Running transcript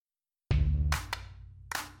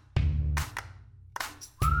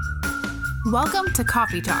Welcome to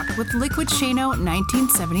Coffee Talk with Liquid Shano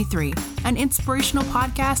 1973, an inspirational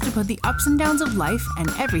podcast about the ups and downs of life and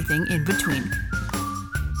everything in between.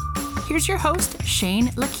 Here's your host, Shane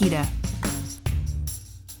Lakita.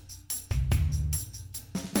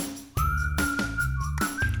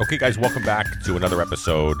 Okay, guys, welcome back to another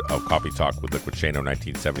episode of Coffee Talk with Liquid Shano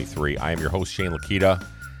 1973. I am your host, Shane Lakita,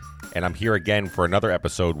 and I'm here again for another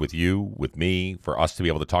episode with you, with me, for us to be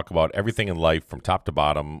able to talk about everything in life from top to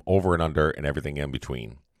bottom, over and under, and everything in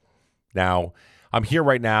between. Now, I'm here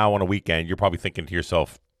right now on a weekend. You're probably thinking to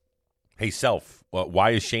yourself, hey, self,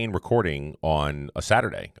 why is Shane recording on a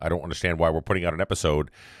Saturday? I don't understand why we're putting out an episode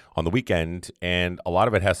on the weekend, and a lot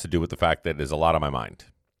of it has to do with the fact that there's a lot on my mind.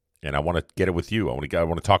 And I want to get it with you. I want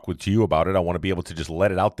to talk with you about it. I want to be able to just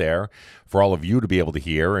let it out there for all of you to be able to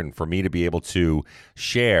hear and for me to be able to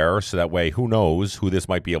share so that way, who knows who this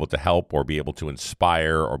might be able to help or be able to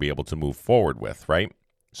inspire or be able to move forward with, right?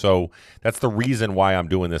 So that's the reason why I'm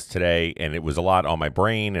doing this today. And it was a lot on my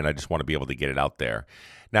brain and I just want to be able to get it out there.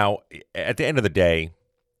 Now, at the end of the day,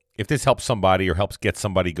 if this helps somebody or helps get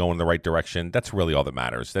somebody going in the right direction, that's really all that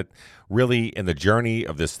matters. That really, in the journey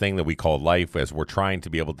of this thing that we call life, as we're trying to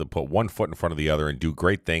be able to put one foot in front of the other and do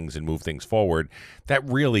great things and move things forward, that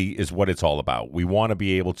really is what it's all about. We want to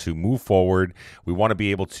be able to move forward. We want to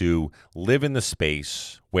be able to live in the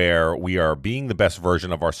space where we are being the best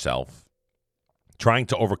version of ourselves, trying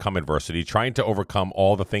to overcome adversity, trying to overcome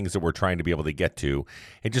all the things that we're trying to be able to get to,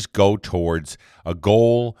 and just go towards a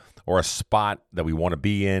goal or a spot that we want to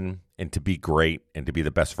be in and to be great and to be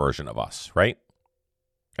the best version of us, right?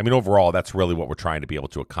 I mean, overall, that's really what we're trying to be able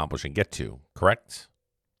to accomplish and get to, correct?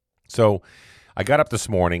 So I got up this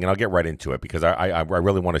morning, and I'll get right into it because I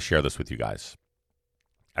really want to share this with you guys.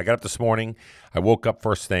 I got up this morning. I woke up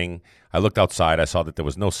first thing. I looked outside. I saw that there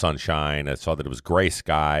was no sunshine. I saw that it was gray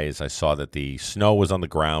skies. I saw that the snow was on the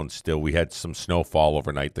ground still. We had some snowfall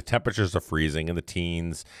overnight. The temperatures are freezing in the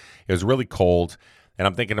teens. It was really cold. And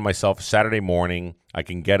I'm thinking to myself, Saturday morning, I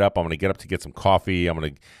can get up. I'm going to get up to get some coffee. I'm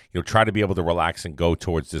going to, try to be able to relax and go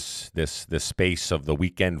towards this space of the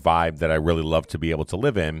weekend vibe that I really love to be able to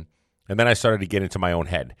live in. And then I started to get into my own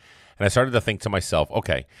head. And I started to think to myself,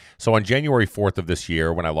 okay, so on January 4th of this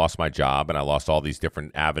year, when I lost my job and I lost all these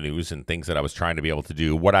different avenues and things that I was trying to be able to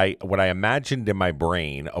do, what I imagined in my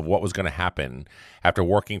brain of what was going to happen after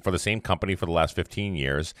working for the same company for the last 15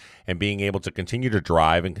 years and being able to continue to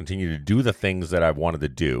drive and continue to do the things that I've wanted to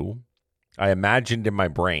do, I imagined in my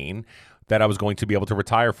brain that I was going to be able to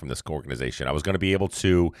retire from this organization. I was going to be able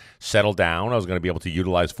to settle down. I was going to be able to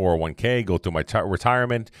utilize 401k, go through my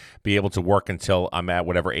retirement, be able to work until I'm at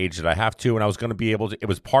whatever age that I have to. And I was going to be able to, it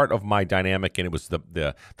was part of my dynamic, and it was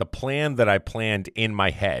the plan that I planned in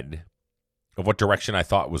my head of what direction I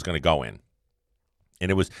thought was going to go in.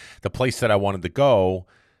 And it was the place that I wanted to go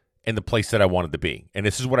and the place that I wanted to be. And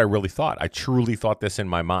this is what I really thought. I truly thought this in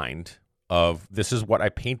my mind of this is what I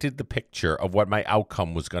painted the picture of what my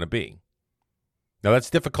outcome was going to be. Now,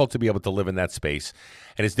 that's difficult to be able to live in that space,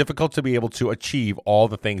 and it's difficult to be able to achieve all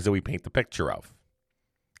the things that we paint the picture of.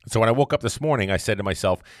 So when I woke up this morning, I said to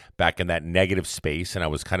myself, back in that negative space, and I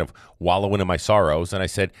was kind of wallowing in my sorrows, and I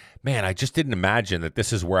said, man, I just didn't imagine that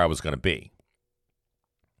this is where I was going to be.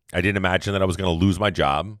 I didn't imagine that I was going to lose my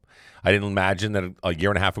job. I didn't imagine that a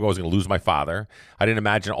year and a half ago I was going to lose my father. I didn't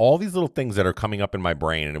imagine all these little things that are coming up in my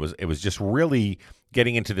brain, and it was just really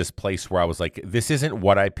getting into this place where I was like, this isn't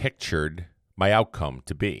what I pictured my outcome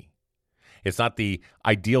to be. It's not the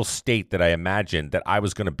ideal state that I imagined that I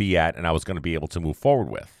was going to be at and I was going to be able to move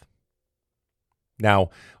forward with. Now,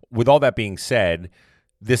 with all that being said,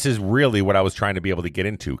 this is really what I was trying to be able to get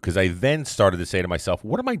into, because I then started to say to myself,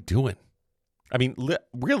 what am I doing? I mean,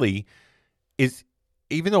 really,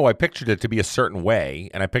 even though I pictured it to be a certain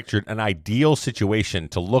way and I pictured an ideal situation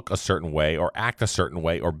to look a certain way or act a certain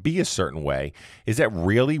way or be a certain way, is that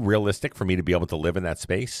really realistic for me to be able to live in that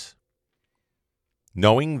space?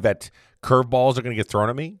 Knowing that curveballs are going to get thrown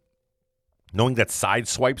at me, knowing that side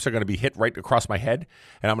swipes are going to be hit right across my head,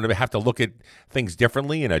 and I'm going to have to look at things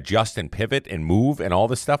differently and adjust and pivot and move and all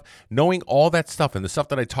this stuff, knowing all that stuff and the stuff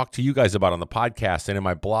that I talk to you guys about on the podcast and in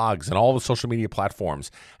my blogs and all the social media platforms,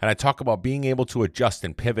 and I talk about being able to adjust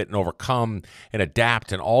and pivot and overcome and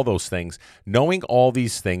adapt and all those things, knowing all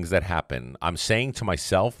these things that happen, I'm saying to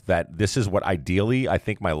myself that this is what ideally I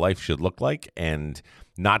think my life should look like, and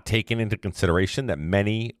not taking into consideration that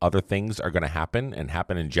many other things are going to happen and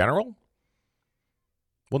happen in general?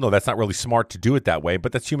 Well, no, that's not really smart to do it that way,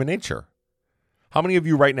 but that's human nature. How many of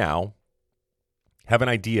you right now have an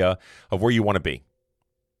idea of where you want to be?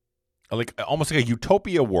 Like almost like a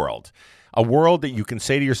utopia world. A world that you can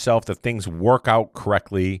say to yourself that things work out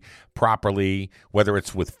correctly, properly, whether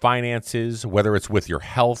it's with finances, whether it's with your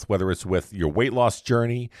health, whether it's with your weight loss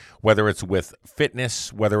journey, whether it's with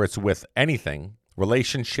fitness, whether it's with anything,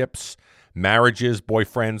 relationships, marriages,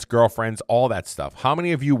 boyfriends, girlfriends, all that stuff. How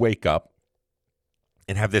many of you wake up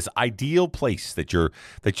and have this ideal place that you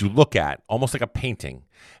look at, almost like a painting,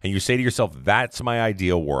 and you say to yourself, that's my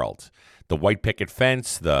ideal world? The white picket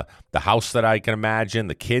fence, the house that I can imagine,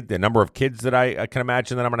 the number of kids that I can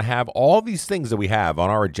imagine that I'm going to have, all these things that we have on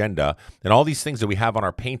our agenda and all these things that we have on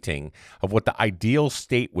our painting of what the ideal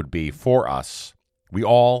state would be for us, we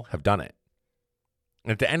all have done it.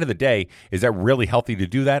 And at the end of the day, is that really healthy to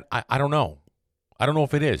do that? I don't know. I don't know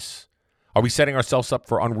if it is. Are we setting ourselves up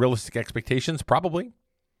for unrealistic expectations? Probably.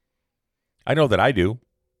 I know that I do.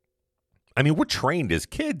 I mean, we're trained as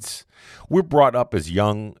kids. We're brought up as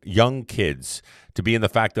young kids to be in the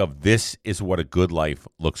fact of this is what a good life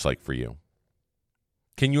looks like for you.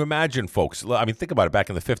 Can you imagine, folks? I mean, think about it back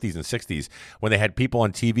in the 50s and 60s when they had people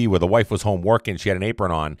on TV where the wife was home working, she had an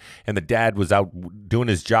apron on, and the dad was out doing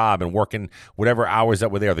his job and working whatever hours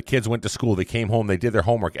that were there. The kids went to school, they came home, they did their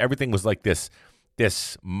homework. Everything was like this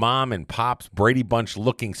mom and pops Brady Bunch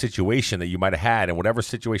looking situation that you might have had, and whatever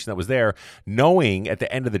situation that was there, knowing at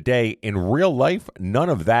the end of the day, in real life, none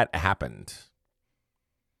of that happened.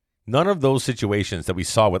 None of those situations that we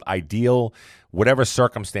saw with ideal, whatever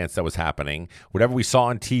circumstance that was happening, whatever we saw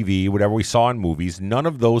on TV, whatever we saw in movies, none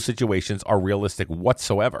of those situations are realistic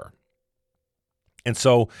whatsoever. And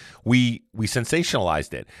so we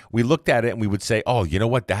sensationalized it. We looked at it and we would say, oh, you know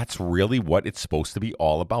what? That's really what it's supposed to be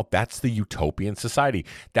all about. That's the utopian society.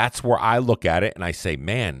 That's where I look at it and I say,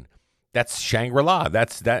 man, that's Shangri-La.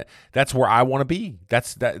 That's where I want to be.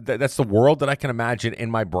 That's the world that I can imagine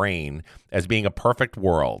in my brain as being a perfect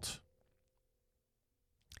world.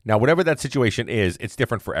 Now, whatever that situation is, it's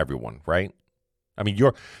different for everyone, right? I mean,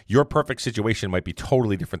 your perfect situation might be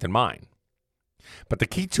totally different than mine. But the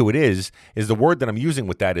key to it is the word that I'm using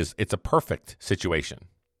with that is it's a perfect situation.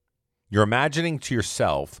 You're imagining to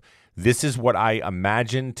yourself, this is what I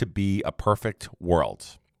imagine to be a perfect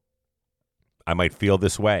world. I might feel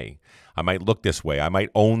this way. I might look this way. I might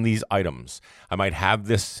own these items. I might have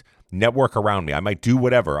this network around me. I might do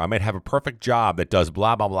whatever. I might have a perfect job that does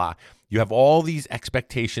blah, blah, blah. You have all these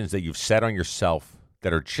expectations that you've set on yourself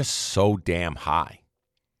that are just so damn high.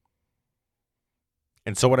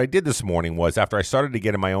 And so what I did this morning was, after I started to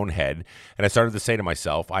get in my own head and I started to say to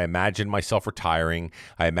myself, I imagined myself retiring.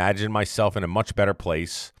 I imagined myself in a much better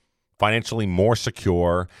place, financially more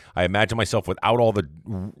secure. I imagined myself without all the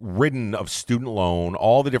ridden of student loan,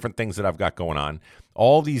 all the different things that I've got going on,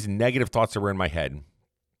 all these negative thoughts that were in my head.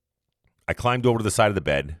 I climbed over to the side of the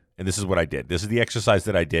bed, and this is what I did. This is the exercise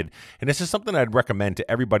that I did, and this is something I'd recommend to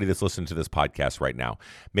everybody that's listening to this podcast right now.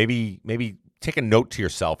 Maybe take a note to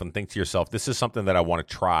yourself and think to yourself, this is something that I want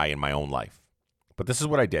to try in my own life. But this is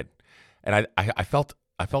what I did. And I felt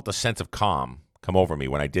a sense of calm come over me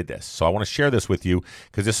when I did this. So I want to share this with you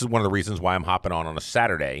because this is one of the reasons why I'm hopping on a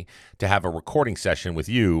Saturday to have a recording session with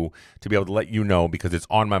you to be able to let you know, because it's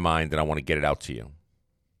on my mind and I want to get it out to you.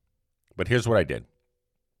 But here's what I did.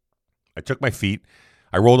 I took my feet,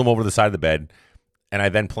 I rolled them over to the side of the bed, and I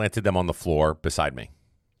then planted them on the floor beside me.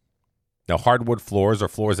 Now, hardwood floors or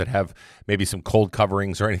floors that have maybe some cold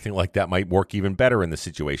coverings or anything like that might work even better in this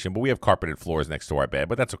situation, but we have carpeted floors next to our bed,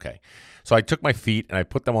 but that's okay. So I took my feet and I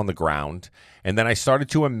put them on the ground, and then I started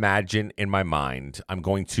to imagine in my mind, I'm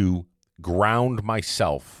going to ground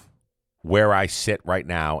myself where I sit right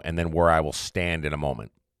now and then where I will stand in a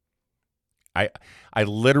moment. I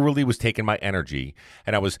literally was taking my energy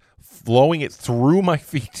and I was flowing it through my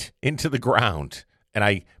feet into the ground, and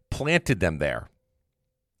I planted them there.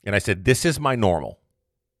 And I said, this is my normal.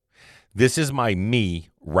 This is my me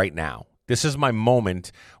right now. This is my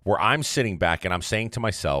moment where I'm sitting back and I'm saying to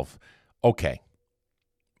myself, okay,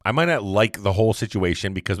 I might not like the whole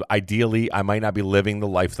situation because ideally I might not be living the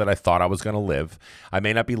life that I thought I was going to live. I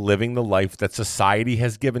may not be living the life that society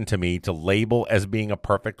has given to me to label as being a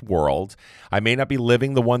perfect world. I may not be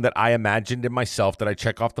living the one that I imagined in myself, that I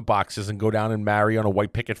check off the boxes and go down and marry on a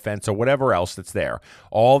white picket fence or whatever else that's there.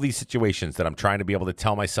 All these situations that I'm trying to be able to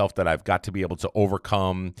tell myself that I've got to be able to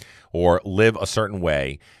overcome or live a certain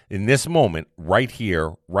way. In this moment, right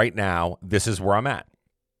here, right now, this is where I'm at.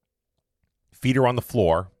 Feet are on the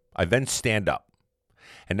floor. I then stand up.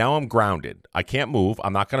 And now I'm grounded. I can't move.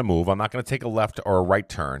 I'm not going to move. I'm not going to take a left or a right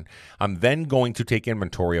turn. I'm then going to take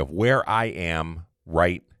inventory of where I am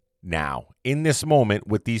right now, in this moment,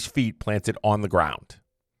 with these feet planted on the ground.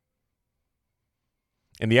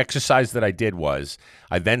 And the exercise that I did was,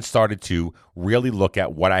 I then started to really look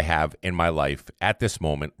at what I have in my life at this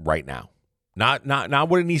moment right now. Not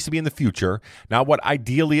what it needs to be in the future, not what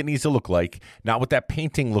ideally it needs to look like, not what that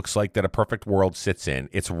painting looks like that a perfect world sits in.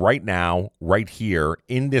 It's right now, right here,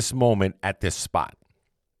 in this moment, at this spot.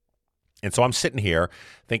 And so I'm sitting here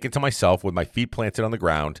thinking to myself with my feet planted on the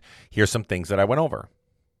ground, here's some things that I went over.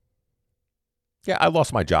 Yeah, I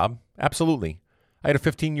lost my job. Absolutely. I had a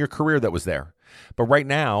 15-year career that was there. But right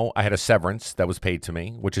now, I had a severance that was paid to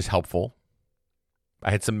me, which is helpful. I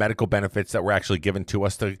had some medical benefits that were actually given to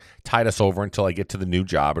us to tide us over until I get to the new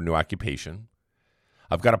job or new occupation.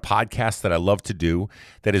 I've got a podcast that I love to do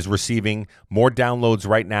that is receiving more downloads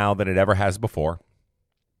right now than it ever has before.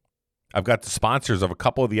 I've got the sponsors of a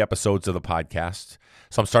couple of the episodes of the podcast,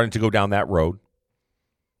 so I'm starting to go down that road.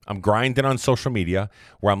 I'm grinding on social media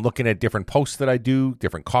where I'm looking at different posts that I do,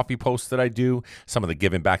 different coffee posts that I do, some of the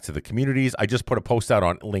giving back to the communities. I just put a post out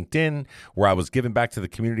on LinkedIn where I was giving back to the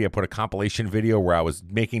community. I put a compilation video where I was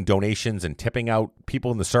making donations and tipping out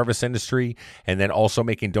people in the service industry, and then also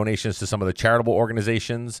making donations to some of the charitable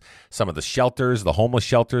organizations, some of the shelters, the homeless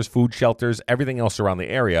shelters, food shelters, everything else around the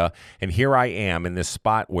area. And here I am in this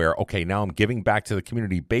spot where, okay, now I'm giving back to the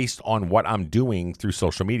community based on what I'm doing through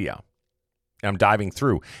social media. I'm diving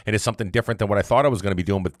through, and it's something different than what I thought I was going to be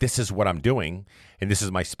doing, but this is what I'm doing, and this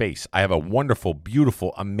is my space. I have a wonderful,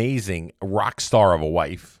 beautiful, amazing rock star of a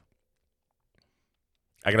wife.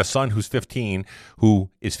 I got a son who's 15,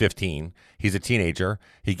 who is 15. He's a teenager.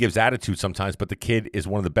 He gives attitude sometimes, but the kid is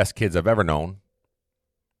one of the best kids I've ever known.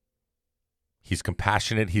 He's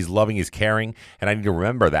compassionate. He's loving. He's caring, and I need to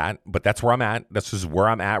remember that, but that's where I'm at. That's just where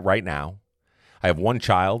I'm at right now. I have one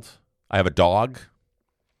child. I have a dog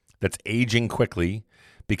that's aging quickly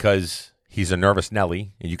because he's a nervous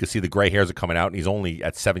Nelly, and you can see the gray hairs are coming out, and he's only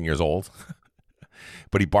at 7 years old.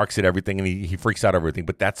 But he barks at everything, and he freaks out at everything.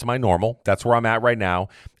 But that's my normal. That's where I'm at right now.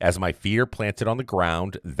 As my feet are planted on the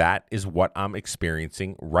ground, that is what I'm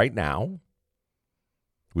experiencing right now.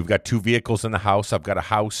 We've got 2 vehicles in the house. I've got a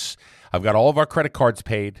house. I've got all of our credit cards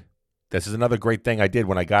paid. This is another great thing I did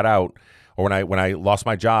when I got out, or when I lost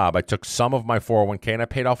my job. I took some of my 401k, and I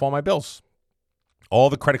paid off all my bills. All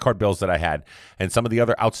the credit card bills that I had and some of the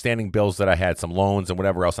other outstanding bills that I had, some loans and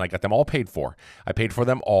whatever else, and I got them all paid for. I paid for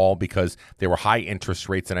them all because they were high interest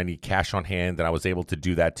rates and I need cash on hand, and I was able to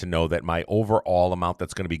do that to know that my overall amount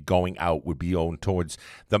that's going to be going out would be owned towards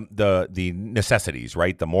the necessities,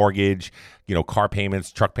 right? The mortgage, car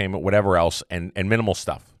payments, truck payment, whatever else, and minimal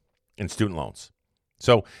stuff and student loans.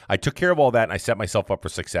 So I took care of all that and I set myself up for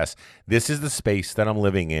success. This is the space that I'm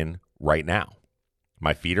living in right now.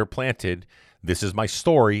 My feet are planted. This is my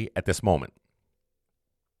story at this moment.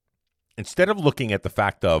 Instead of looking at the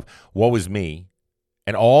fact of woe is me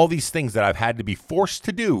and all these things that I've had to be forced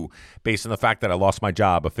to do based on the fact that I lost my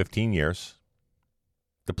job of 15 years,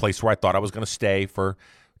 the place where I thought I was going to stay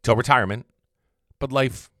till retirement, but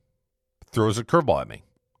life throws a curveball at me,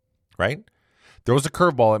 right? Throws a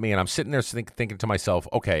curveball at me, and I'm sitting there thinking to myself,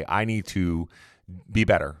 okay, I need to be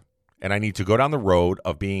better. And I need to go down the road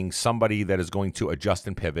of being somebody that is going to adjust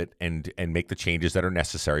and pivot and make the changes that are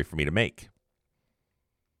necessary for me to make.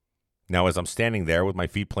 Now, as I'm standing there with my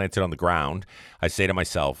feet planted on the ground, I say to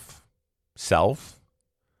myself, self,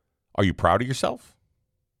 are you proud of yourself?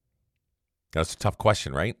 That's a tough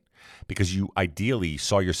question, right? Because you ideally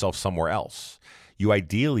saw yourself somewhere else. You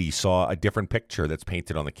ideally saw a different picture that's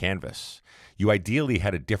painted on the canvas. You ideally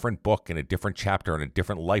had a different book and a different chapter and a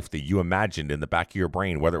different life that you imagined in the back of your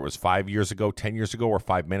brain, whether it was 5 years ago, 10 years ago, or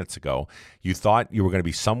 5 minutes ago. You thought you were going to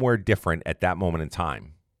be somewhere different at that moment in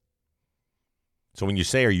time. So when you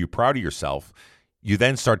say, are you proud of yourself, you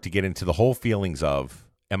then start to get into the whole feelings of,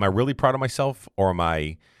 am I really proud of myself, or am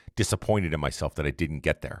I disappointed in myself that I didn't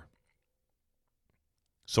get there?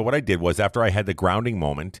 So what I did was, after I had the grounding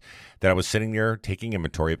moment that I was sitting there taking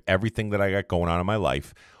inventory of everything that I got going on in my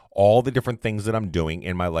life, all the different things that I'm doing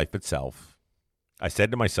in my life itself, I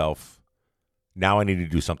said to myself, now I need to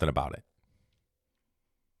do something about it.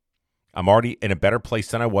 I'm already in a better place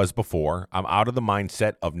than I was before. I'm out of the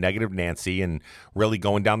mindset of negative Nancy and really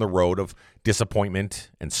going down the road of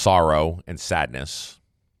disappointment and sorrow and sadness.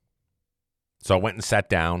 So I went and sat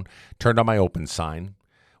down, turned on my open sign,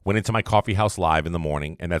 went into my coffee house live in the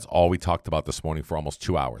morning, and that's all we talked about this morning for almost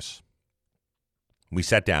 2 hours. We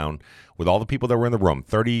sat down with all the people that were in the room,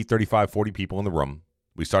 30, 35, 40 people in the room.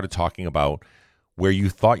 We started talking about where you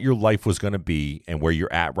thought your life was going to be and where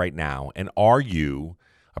you're at right now. And are you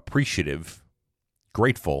appreciative,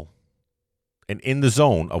 grateful, and in the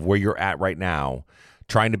zone of where you're at right now,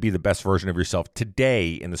 trying to be the best version of yourself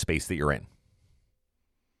today in the space that you're in?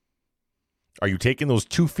 Are you taking those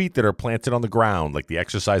 2 feet that are planted on the ground, like the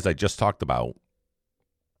exercise I just talked about,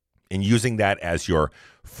 and using that as your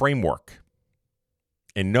framework,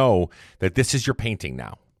 and know that this is your painting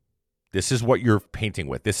now. This is what you're painting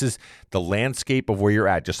with. This is the landscape of where you're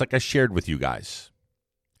at, just like I shared with you guys.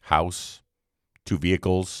 House, 2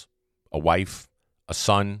 vehicles, a wife, a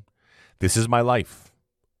son. This is my life.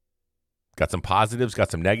 Got some positives,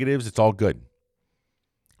 got some negatives. It's all good.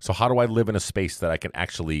 So how do I live in a space that I can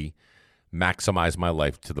actually maximize my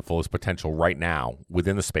life to the fullest potential right now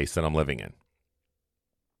within the space that I'm living in?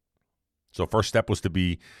 So first step was to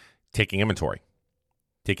be taking inventory.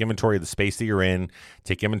 Take inventory of the space that you're in.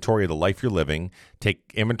 Take inventory of the life you're living.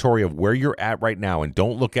 Take inventory of where you're at right now, and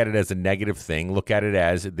don't look at it as a negative thing. Look at it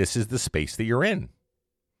as this is the space that you're in.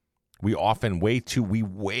 We way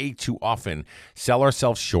too often sell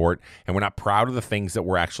ourselves short, and we're not proud of the things that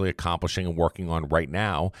we're actually accomplishing and working on right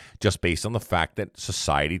now, just based on the fact that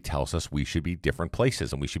society tells us we should be different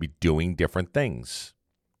places and we should be doing different things.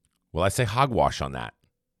 Well, I say hogwash on that.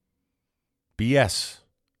 BS.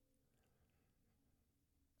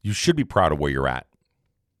 You should be proud of where you're at.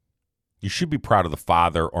 You should be proud of the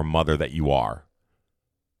father or mother that you are,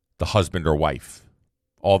 the husband or wife.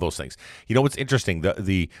 All those things. You know what's interesting?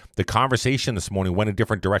 The conversation this morning went a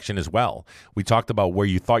different direction as well. We talked about where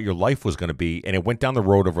you thought your life was going to be, and it went down the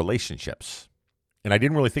road of relationships. And I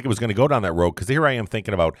didn't really think it was going to go down that road, because here I am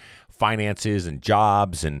thinking about finances and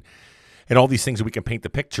jobs and all these things that we can paint the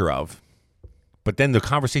picture of. But then the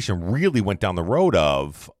conversation really went down the road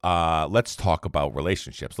of let's talk about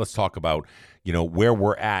relationships. Let's talk about, where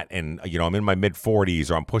we're at. And, I'm in my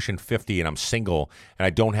mid-40s, or I'm pushing 50 and I'm single and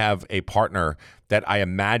I don't have a partner that I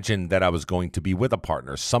imagined that I was going to be with a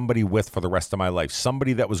partner, somebody with for the rest of my life,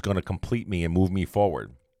 somebody that was going to complete me and move me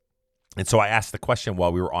forward. And so I asked the question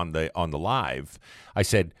while we were on the live. I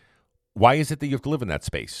said, why is it that you have to live in that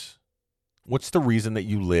space? What's the reason that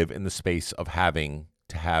you live in the space of having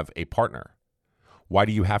to have a partner? Why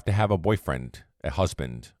do you have to have a boyfriend, a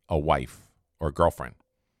husband, a wife, or a girlfriend?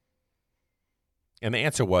 And the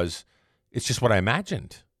answer was, it's just what I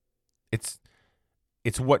imagined. It's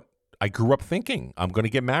what I grew up thinking. I'm going to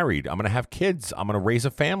get married. I'm going to have kids. I'm going to raise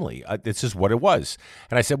a family. This is what it was.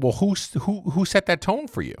 And I said, well, who set that tone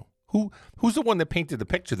for you? Who's the one that painted the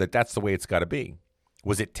picture that that's the way it's got to be?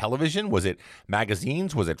 Was it television? Was it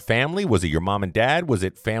magazines? Was it family? Was it your mom and dad? Was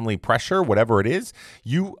it family pressure? Whatever it is,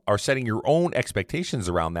 you are setting your own expectations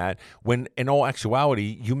around that when in all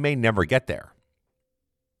actuality, you may never get there.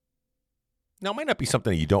 Now, it might not be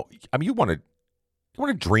something that you want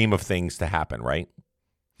to dream of things to happen, right?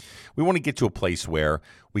 We want to get to a place where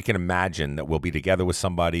we can imagine that we'll be together with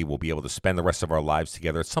somebody, we'll be able to spend the rest of our lives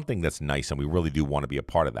together. It's something that's nice, and we really do want to be a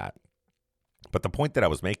part of that. But the point that I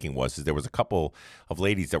was making was there was a couple of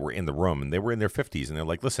ladies that were in the room, and they were in their 50s, and they're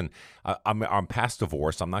like, listen, I'm past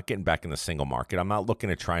divorce. I'm not getting back in the single market. I'm not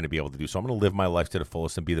looking at trying to be able to do so. I'm going to live my life to the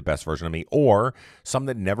fullest and be the best version of me. Or some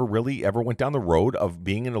that never really ever went down the road of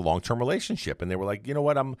being in a long-term relationship. And they were like, you know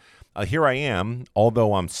what, here I am,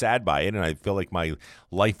 although I'm sad by it, and I feel like my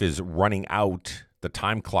life is running out the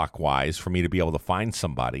time clock-wise for me to be able to find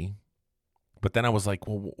somebody. But then I was like,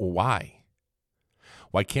 well, why?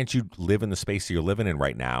 Why can't you live in the space that you're living in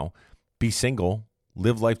right now, be single,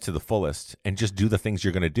 live life to the fullest, and just do the things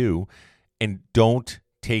you're going to do, and don't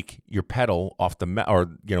take your pedal off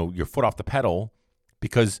your foot off the pedal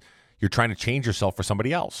because you're trying to change yourself for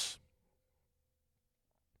somebody else?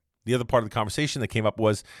 The other part of the conversation that came up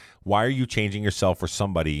was, why are you changing yourself for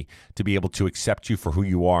somebody to be able to accept you for who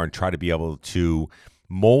you are and try to be able to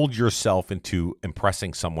mold yourself into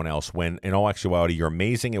impressing someone else when in all actuality, you're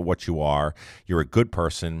amazing at what you are. You're a good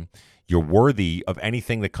person. You're worthy of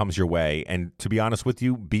anything that comes your way. And to be honest with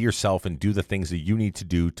you, be yourself and do the things that you need to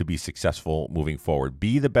do to be successful moving forward.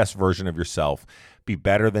 Be the best version of yourself. Be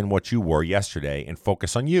better than what you were yesterday and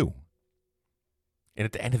focus on you. And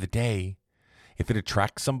at the end of the day, if it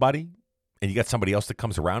attracts somebody and you got somebody else that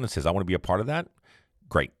comes around and says, I want to be a part of that,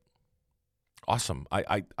 great. Awesome.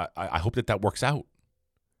 I hope that works out.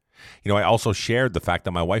 I also shared the fact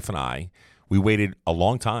that my wife and we waited a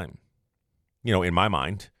long time. In my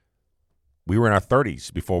mind, we were in our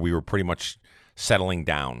 30s before we were pretty much settling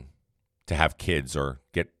down to have kids or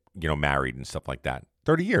get, married and stuff like that.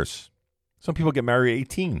 30 years. Some people get married at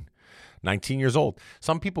 18, 19 years old.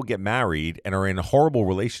 Some people get married and are in horrible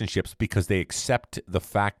relationships because they accept the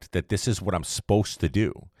fact that this is what I'm supposed to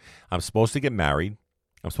do. I'm supposed to get married.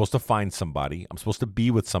 I'm supposed to find somebody. I'm supposed to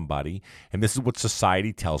be with somebody. And this is what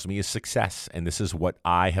society tells me is success. And this is what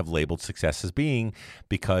I have labeled success as being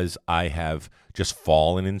because I have just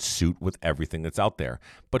fallen in suit with everything that's out there.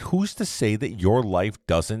 But who's to say that your life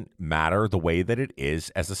doesn't matter the way that it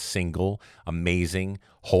is as a single, amazing,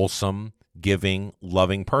 wholesome, giving,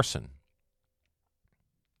 loving person?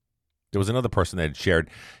 There was another person that had shared,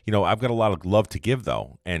 I've got a lot of love to give,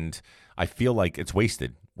 though, and I feel like it's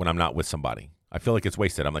wasted when I'm not with somebody. I feel like it's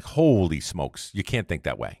wasted. I'm like, holy smokes, you can't think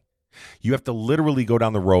that way. You have to literally go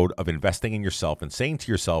down the road of investing in yourself and saying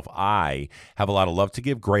to yourself, I have a lot of love to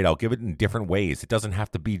give. Great, I'll give it in different ways. It doesn't have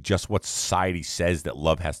to be just what society says that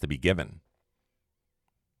love has to be given.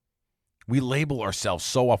 We label ourselves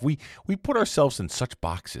so often. We put ourselves in such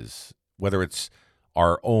boxes, whether it's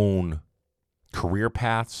our own career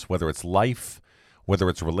paths, whether it's life, whether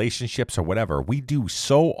it's relationships or whatever. We do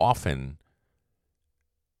so often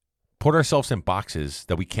put ourselves in boxes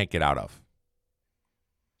that we can't get out of.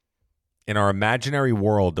 In our imaginary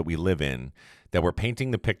world that we live in, that we're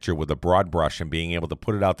painting the picture with a broad brush and being able to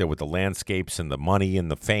put it out there with the landscapes and the money and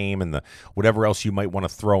the fame and the whatever else you might want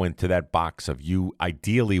to throw into that box of you,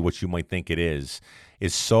 ideally what you might think it is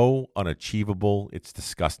so unachievable, it's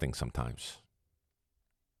disgusting sometimes.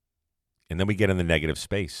 And then we get in the negative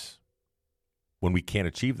space when we can't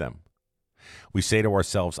achieve them. We say to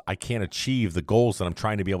ourselves, I can't achieve the goals that I'm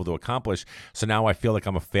trying to be able to accomplish, so now I feel like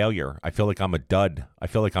I'm a failure. I feel like I'm a dud. I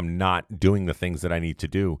feel like I'm not doing the things that I need to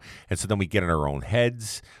do. And so then we get in our own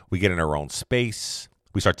heads. We get in our own space.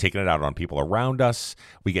 We start taking it out on people around us.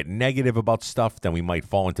 We get negative about stuff. Then we might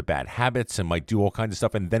fall into bad habits and might do all kinds of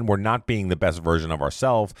stuff. And then we're not being the best version of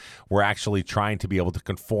ourselves. We're actually trying to be able to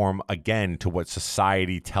conform again to what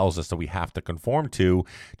society tells us that we have to conform to,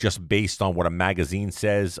 just based on what a magazine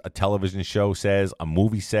says, a television show says, a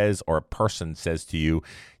movie says, or a person says to you,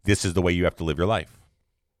 this is the way you have to live your life.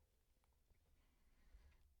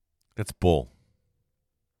 That's bull.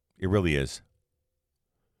 It really is.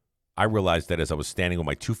 I realized that as I was standing with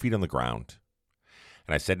my 2 feet on the ground,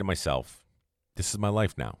 and I said to myself, this is my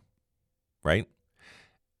life now, right?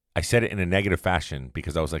 I said it in a negative fashion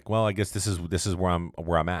because I was like, well, I guess this is where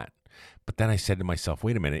I'm at. But then I said to myself,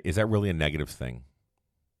 wait a minute, is that really a negative thing?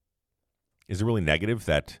 Is it really negative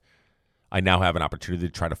that I now have an opportunity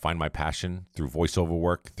to try to find my passion through voiceover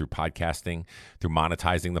work, through podcasting, through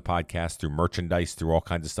monetizing the podcast, through merchandise, through all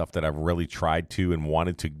kinds of stuff that I've really tried to and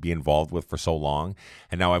wanted to be involved with for so long.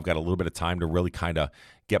 And now I've got a little bit of time to really kind of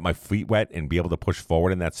get my feet wet and be able to push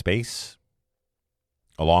forward in that space,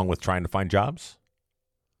 along with trying to find jobs.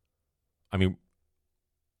 I mean,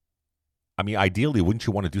 ideally, wouldn't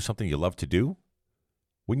you want to do something you love to do?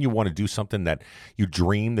 Wouldn't you want to do something that you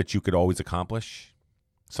dream that you could always accomplish?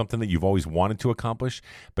 Something that you've always wanted to accomplish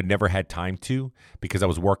but never had time to, because I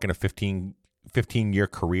was working a 15-year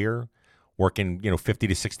career, working 50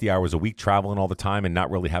 to 60 hours a week, traveling all the time and not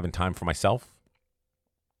really having time for myself.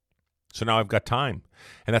 So now I've got time,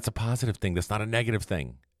 and that's a positive thing. That's not a negative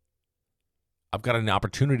thing. I've got an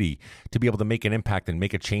opportunity to be able to make an impact and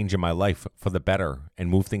make a change in my life for the better and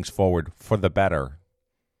move things forward for the better,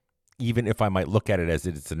 even if I might look at it as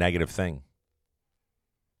it's a negative thing.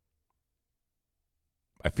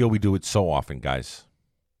 I feel we do it so often, guys.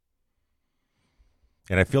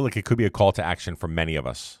 And I feel like it could be a call to action for many of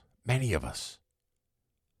us. Many of us.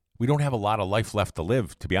 We don't have a lot of life left to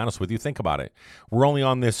live, to be honest with you. Think about it. We're only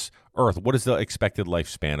on this earth. What is the expected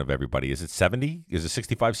lifespan of everybody? Is it 70? Is it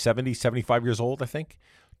 65, 70, 75 years old, I think?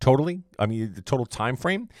 Totally. I mean, the total time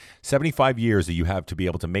frame, 75 years that you have to be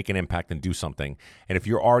able to make an impact and do something. And if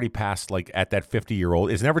you're already past, like, at that 50-year-old,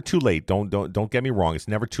 it's never too late. Don't get me wrong. It's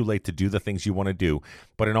never too late to do the things you want to do.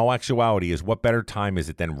 But in all actuality, is what better time is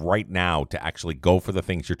it than right now to actually go for the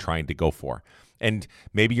things you're trying to go for? And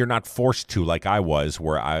maybe you're not forced to, like I was,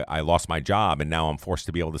 where I lost my job and now I'm forced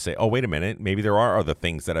to be able to say, oh, wait a minute, maybe there are other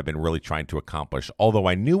things that I've been really trying to accomplish. Although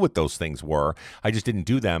I knew what those things were, I just didn't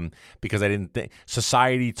do them because I didn't think.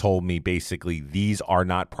 Society told me basically these are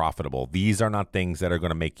not profitable. These are not things that are going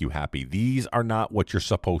to make you happy. These are not what you're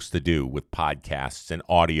supposed to do with podcasts and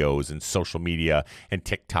audios and social media and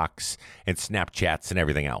TikToks and Snapchats and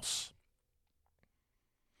everything else.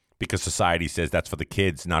 Because society says that's for the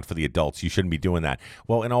kids, not for the adults. You shouldn't be doing that.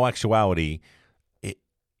 Well, in all actuality,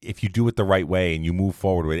 if you do it the right way and you move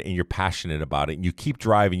forward with it and you're passionate about it and you keep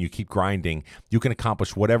driving, you keep grinding, you can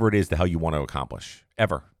accomplish whatever it is the hell you want to accomplish.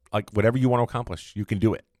 Ever. Like, whatever you want to accomplish, you can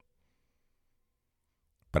do it.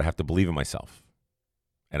 But I have to believe in myself.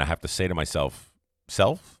 And I have to say to myself,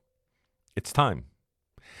 self, it's time.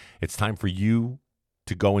 It's time for you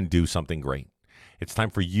to go and do something great. It's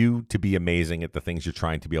time for you to be amazing at the things you're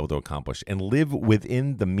trying to be able to accomplish and live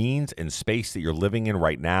within the means and space that you're living in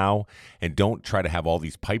right now, and don't try to have all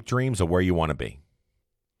these pipe dreams of where you want to be.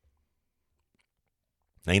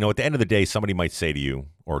 Now, at the end of the day, somebody might say to you,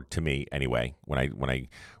 or to me anyway, when I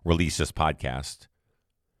release this podcast,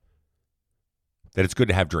 that it's good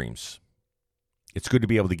to have dreams. It's good to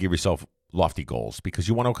be able to give yourself lofty goals because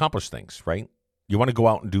you want to accomplish things, right? You want to go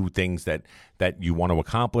out and do things that you want to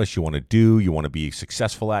accomplish, you want to do, you want to be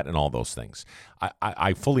successful at, and all those things.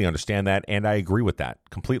 I fully understand that, and I agree with that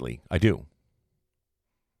completely. I do.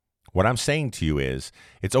 What I'm saying to you is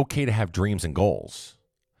it's okay to have dreams and goals.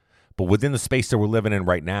 But within the space that we're living in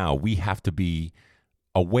right now, we have to be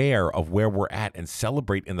aware of where we're at and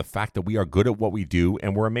celebrate in the fact that we are good at what we do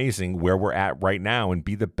and we're amazing where we're at right now and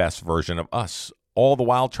be the best version of us, all the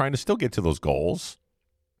while trying to still get to those goals.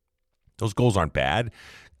 Those goals aren't bad.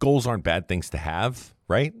 Goals aren't bad things to have,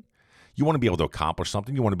 right? You want to be able to accomplish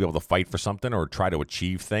something. You want to be able to fight for something or try to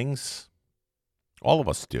achieve things. All of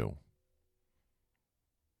us do.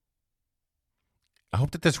 I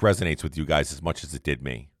hope that this resonates with you guys as much as it did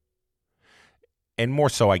me. And more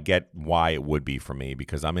so, I get why it would be for me,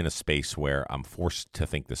 because I'm in a space where I'm forced to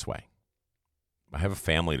think this way. I have a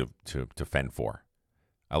family to fend for.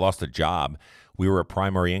 I lost a job. We were a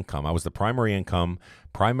primary income. I was the primary income,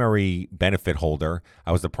 primary benefit holder.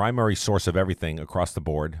 I was the primary source of everything across the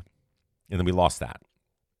board. And then we lost that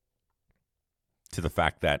to the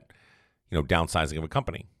fact that, downsizing of a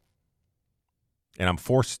company. And I'm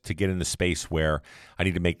forced to get in the space where I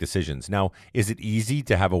need to make decisions. Now, is it easy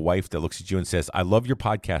to have a wife that looks at you and says, I love your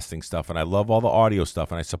podcasting stuff and I love all the audio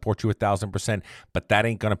stuff and I support you 1,000%, but that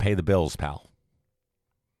ain't going to pay the bills, pal.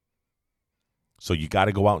 So you got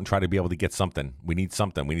to go out and try to be able to get something. We need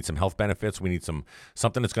something. We need some health benefits. We need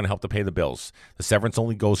something that's going to help to pay the bills. The severance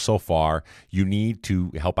only goes so far. You need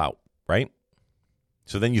to help out, right?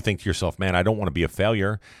 So then you think to yourself, man, I don't want to be a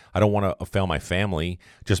failure. I don't want to fail my family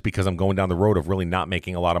just because I'm going down the road of really not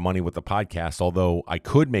making a lot of money with the podcast, although I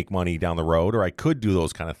could make money down the road or I could do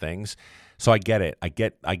those kind of things. So I get it. I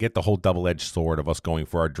get the whole double-edged sword of us going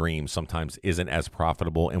for our dreams sometimes isn't as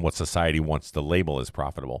profitable in what society wants to label as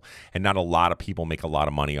profitable. And not a lot of people make a lot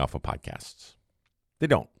of money off of podcasts. They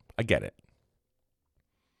don't. I get it.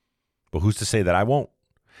 But who's to say that I won't?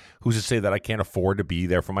 Who's to say that I can't afford to be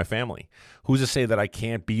there for my family? Who's to say that I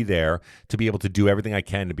can't be there to be able to do everything I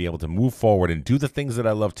can to be able to move forward and do the things that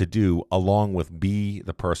I love to do, along with be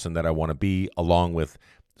the person that I want to be, along with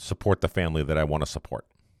support the family that I want to support?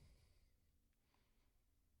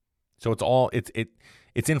 So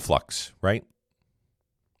it's in flux, right?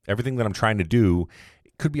 Everything that I'm trying to do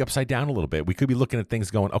could be upside down a little bit. We could be looking at things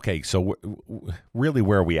going, okay, so really,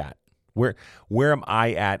 where are we at? Where am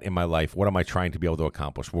I at in my life? What am I trying to be able to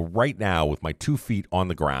accomplish? Well, right now, with my 2 feet on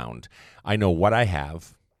the ground, I know what I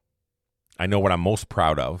have. I know what I'm most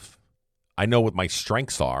proud of. I know what my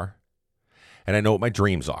strengths are. And I know what my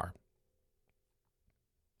dreams are.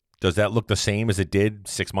 Does that look the same as it did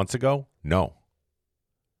 6 months ago? No.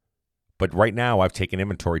 But right now, I've taken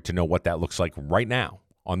inventory to know what that looks like right now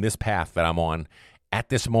on this path that I'm on at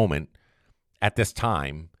this moment, at this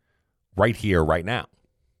time, right here, right now.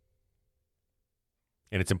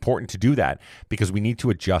 And it's important to do that because we need to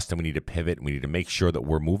adjust and we need to pivot. And we need to make sure that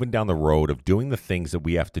we're moving down the road of doing the things that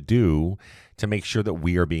we have to do to make sure that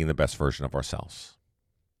we are being the best version of ourselves.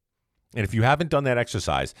 And if you haven't done that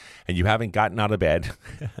exercise and you haven't gotten out of bed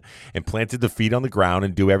and planted the feet on the ground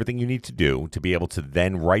and do everything you need to do to be able to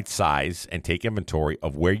then right size and take inventory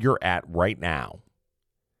of where you're at right now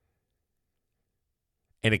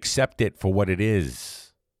and accept it for what it is.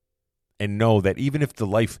 And know that even if the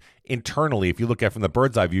life internally, if you look at it from the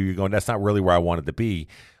bird's eye view, you're going, that's not really where I wanted to be.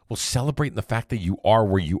 Well, celebrate in the fact that you are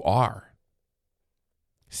where you are.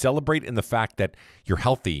 Celebrate in the fact that you're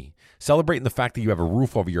healthy. Celebrate in the fact that you have a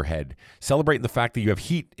roof over your head. Celebrate in the fact that you have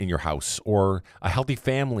heat in your house or a healthy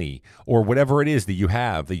family or whatever it is that you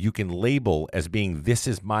have that you can label as being, this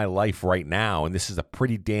is my life right now. And this is a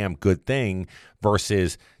pretty damn good thing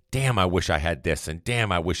versus, damn, I wish I had this, and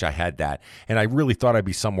damn, I wish I had that. And I really thought I'd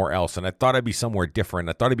be somewhere else, and I thought I'd be somewhere different.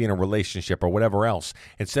 I thought I'd be in a relationship or whatever else.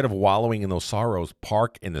 Instead of wallowing in those sorrows,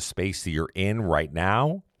 park in the space that you're in right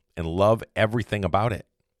now and love everything about it.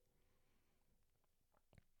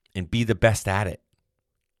 And be the best at it.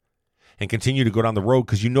 And continue to go down the road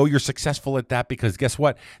because you know you're successful at that because guess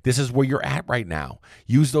what? This is where you're at right now.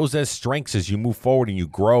 Use those as strengths as you move forward and you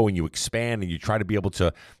grow and you expand and you try to be able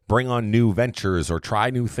to bring on new ventures or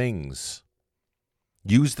try new things.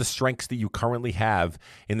 Use the strengths that you currently have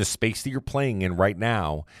in the space that you're playing in right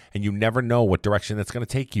now, and you never know what direction that's going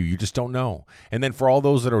to take you. You just don't know. And then for all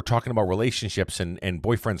those that are talking about relationships and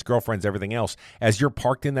boyfriends, girlfriends, everything else, as you're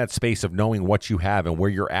parked in that space of knowing what you have and where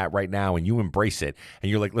you're at right now, and you embrace it, and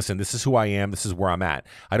you're like, listen, this is who I am. This is where I'm at.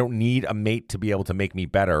 I don't need a mate to be able to make me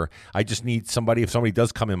better. I just need somebody, if somebody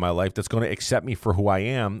does come in my life, that's going to accept me for who I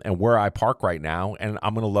am and where I park right now, and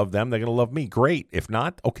I'm going to love them. They're going to love me. Great. If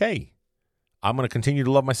not, okay. I'm going to continue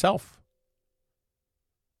to love myself.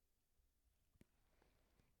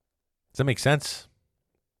 Does that make sense?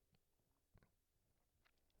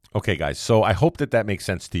 Okay, guys. So I hope that makes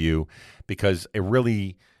sense to you, because it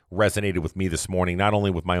really resonated with me this morning, not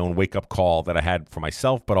only with my own wake-up call that I had for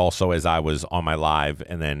myself, but also as I was on my live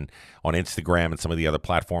and then on Instagram and some of the other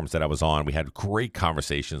platforms that I was on. We had great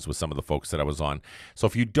conversations with some of the folks that I was on. So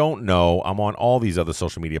if you don't know, I'm on all these other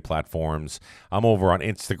social media platforms. I'm over on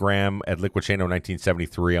Instagram at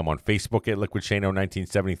LiquidShano1973. I'm on Facebook at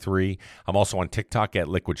LiquidShano1973. I'm also on TikTok at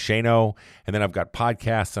LiquidShano. And then I've got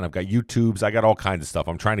podcasts and I've got YouTubes. I got all kinds of stuff.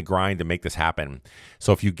 I'm trying to grind to make this happen.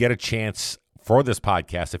 So if you get a chance for this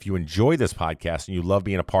podcast, if you enjoy this podcast and you love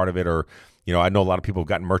being a part of it, or, I know a lot of people have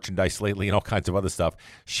gotten merchandise lately and all kinds of other stuff,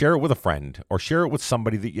 share it with a friend or share it with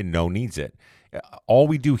somebody that you know needs it. All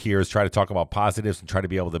we do here is try to talk about positives and try to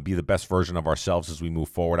be able to be the best version of ourselves as we move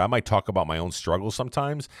forward. I might talk about my own struggles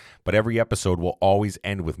sometimes, but every episode will always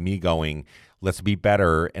end with me going, let's be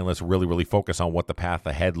better and let's really, really focus on what the path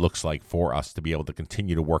ahead looks like for us to be able to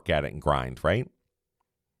continue to work at it and grind, right?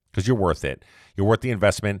 Because you're worth it. You're worth the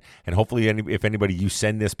investment. And hopefully, if anybody you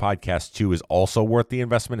send this podcast to is also worth the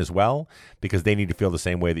investment as well, because they need to feel the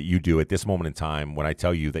same way that you do at this moment in time when I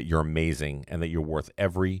tell you that you're amazing and that you're worth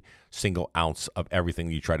every single ounce of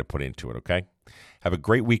everything you try to put into it, okay? Have a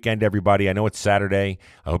great weekend, everybody. I know it's Saturday.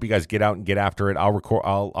 I hope you guys get out and get after it. I'll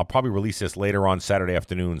probably release this later on Saturday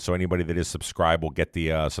afternoon, so anybody that is subscribed will get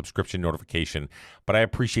the subscription notification. But I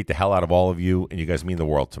appreciate the hell out of all of you, and you guys mean the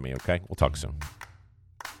world to me, okay? We'll talk soon.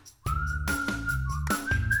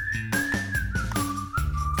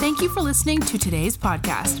 Thank you for listening to today's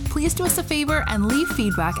podcast. Please do us a favor and leave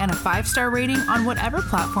feedback and a 5-star rating on whatever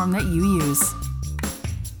platform that you use.